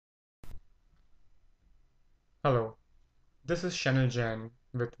Hello, this is Shanil Jain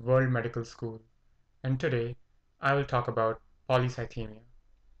with World Medical School, and today I will talk about polycythemia.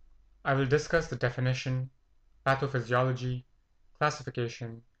 I will discuss the definition, pathophysiology,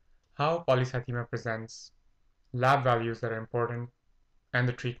 classification, how polycythemia presents, lab values that are important, and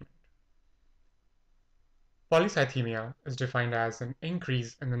the treatment. Polycythemia is defined as an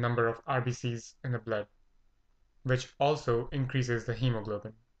increase in the number of RBCs in the blood, which also increases the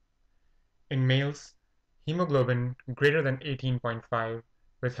hemoglobin. In males, hemoglobin greater than 18.5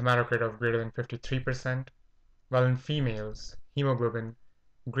 with hematocrit of greater than 53%, while in females, hemoglobin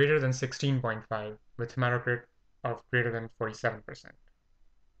greater than 16.5 with hematocrit of greater than 47%.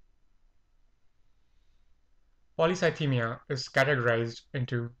 Polycythemia is categorized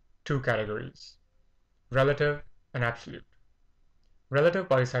into two categories, relative and absolute. Relative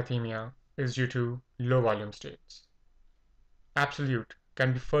polycythemia is due to low volume states. Absolute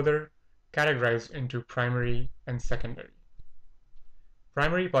can be further categorized into primary and secondary.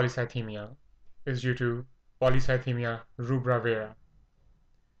 Primary polycythemia is due to polycythemia rubra vera.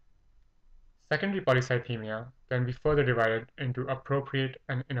 Secondary polycythemia can be further divided into appropriate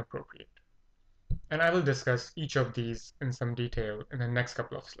and inappropriate. And I will discuss each of these in some detail in the next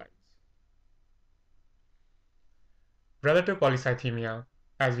couple of slides. Relative polycythemia,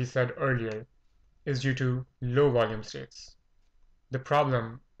 as we said earlier, is due to low volume states. The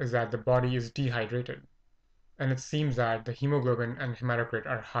problem is that the body is dehydrated, and it seems that the hemoglobin and hematocrit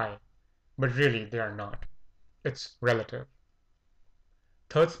are high, but really they are not. It's relative.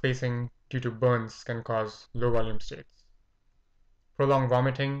 Third spacing due to burns can cause low volume states. Prolonged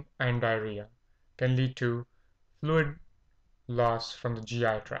vomiting and diarrhea can lead to fluid loss from the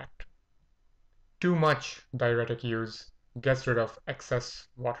GI tract. Too much diuretic use gets rid of excess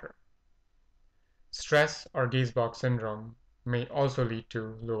water. Stress or Gaze-Box syndrome may also lead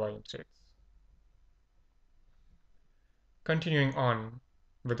to low volume states. Continuing on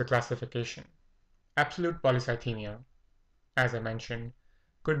with the classification, absolute polycythemia, as I mentioned,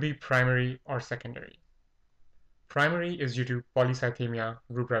 could be primary or secondary. Primary is due to polycythemia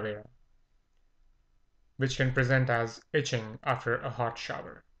rubra vera, which can present as itching after a hot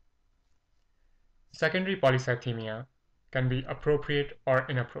shower. Secondary polycythemia can be appropriate or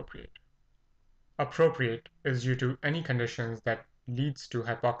inappropriate. Appropriate is due to any conditions that leads to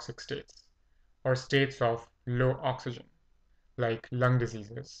hypoxic states or states of low oxygen, like lung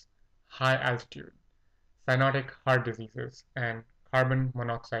diseases, high altitude, cyanotic heart diseases, and carbon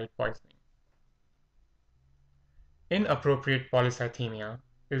monoxide poisoning. Inappropriate polycythemia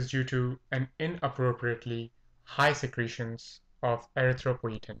is due to an inappropriately high secretions of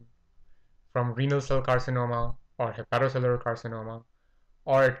erythropoietin from renal cell carcinoma or hepatocellular carcinoma,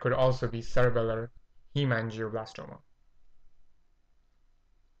 or it could also be cerebellar hemangioblastoma.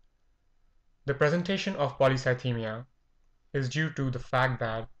 The presentation of polycythemia is due to the fact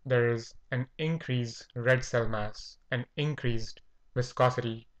that there is an increased red cell mass and increased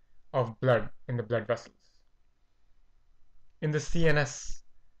viscosity of blood in the blood vessels. In the CNS,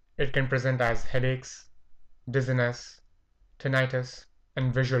 it can present as headaches, dizziness, tinnitus,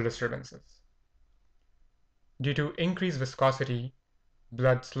 and visual disturbances. Due to increased viscosity,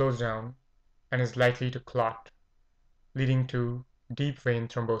 blood slows down and is likely to clot, leading to deep vein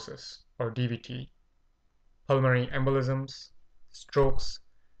thrombosis or DVT, pulmonary embolisms, strokes,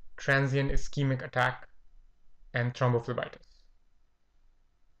 transient ischemic attack, and thrombophlebitis.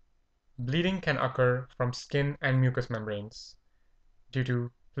 Bleeding can occur from skin and mucous membranes due to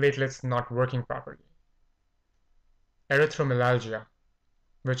platelets not working properly. Erythromelalgia,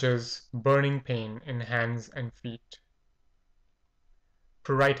 which is burning pain in hands and feet.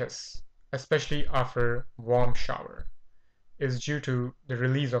 Pruritus, especially after warm shower, is due to the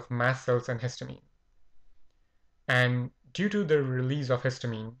release of mast cells and histamine. And due to the release of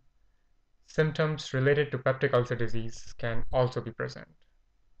histamine, symptoms related to peptic ulcer disease can also be present.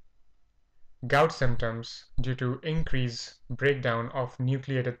 Gout symptoms due to increased breakdown of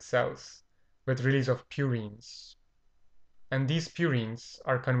nucleated cells with release of purines, and these purines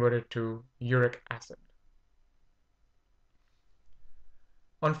are converted to uric acid.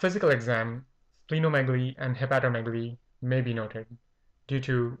 On physical exam, splenomegaly and hepatomegaly may be noted due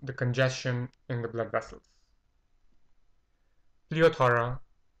to the congestion in the blood vessels. Pleothora,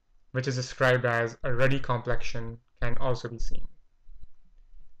 which is described as a ruddy complexion, can also be seen.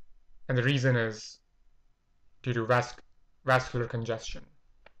 And the reason is due to vascular congestion.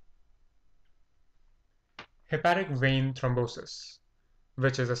 Hepatic vein thrombosis,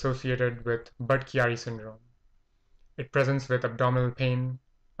 which is associated with Budd-Chiari syndrome. It presents with abdominal pain,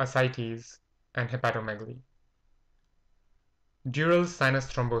 ascites, and hepatomegaly. Dural sinus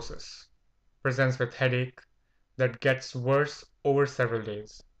thrombosis presents with headache, that gets worse over several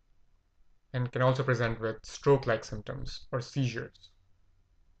days and can also present with stroke-like symptoms or seizures.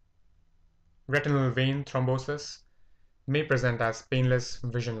 Retinal vein thrombosis may present as painless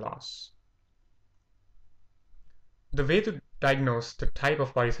vision loss. The way to diagnose the type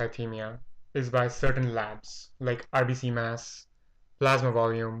of polycythemia is by certain labs like RBC mass, plasma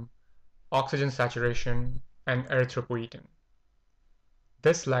volume, oxygen saturation, and erythropoietin.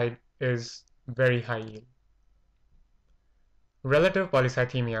 This slide is very high yield. Relative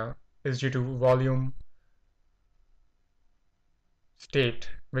polycythemia is due to volume state,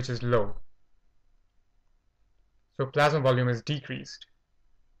 which is low. So plasma volume is decreased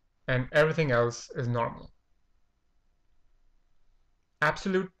and everything else is normal.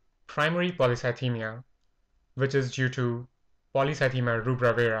 Absolute primary polycythemia, which is due to Polycythemia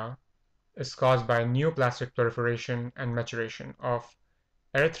rubra vera, is caused by neoplastic proliferation and maturation of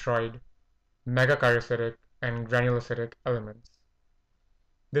erythroid, megakaryocytic, and granulocytic elements.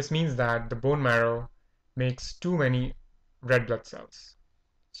 This means that the bone marrow makes too many red blood cells,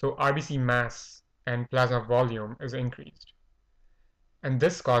 so RBC mass and plasma volume is increased. And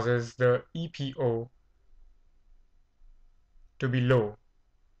this causes the EPO to be low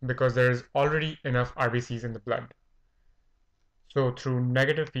because there is already enough RBCs in the blood. So through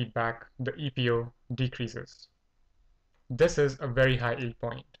negative feedback, the EPO decreases. This is a very high yield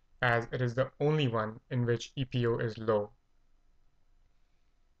point, as it is the only one in which EPO is low.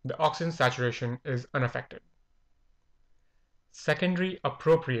 The oxygen saturation is unaffected. Secondary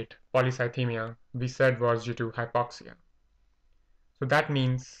appropriate polycythemia, we said, was due to hypoxia. So that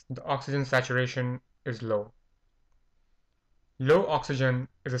means the oxygen saturation is low. Low oxygen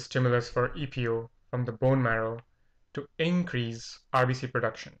is a stimulus for EPO from the bone marrow to increase RBC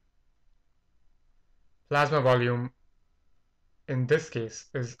production. Plasma volume in this case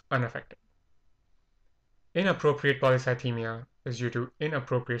is unaffected. Inappropriate polycythemia is due to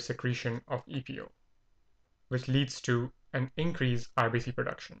inappropriate secretion of EPO, which leads to an increased RBC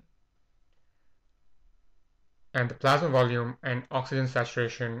production. And the plasma volume and oxygen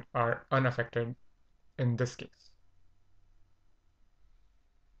saturation are unaffected in this case.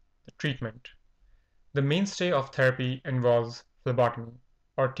 The treatment. The mainstay of therapy involves phlebotomy,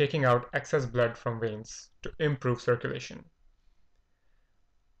 or taking out excess blood from veins to improve circulation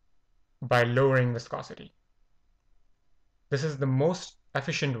by lowering viscosity. This is the most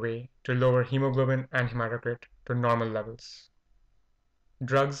efficient way to lower hemoglobin and hematocrit to normal levels.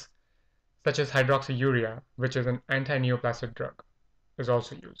 Drugs such as hydroxyurea, which is an anti-neoplastic drug, is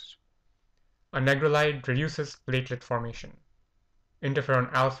also used. Anagrelide reduces platelet formation.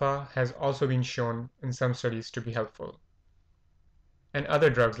 Interferon alpha has also been shown in some studies to be helpful. And other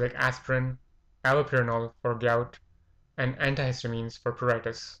drugs like aspirin, allopurinol for gout, and antihistamines for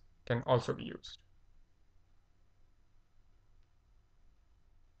pruritus can also be used.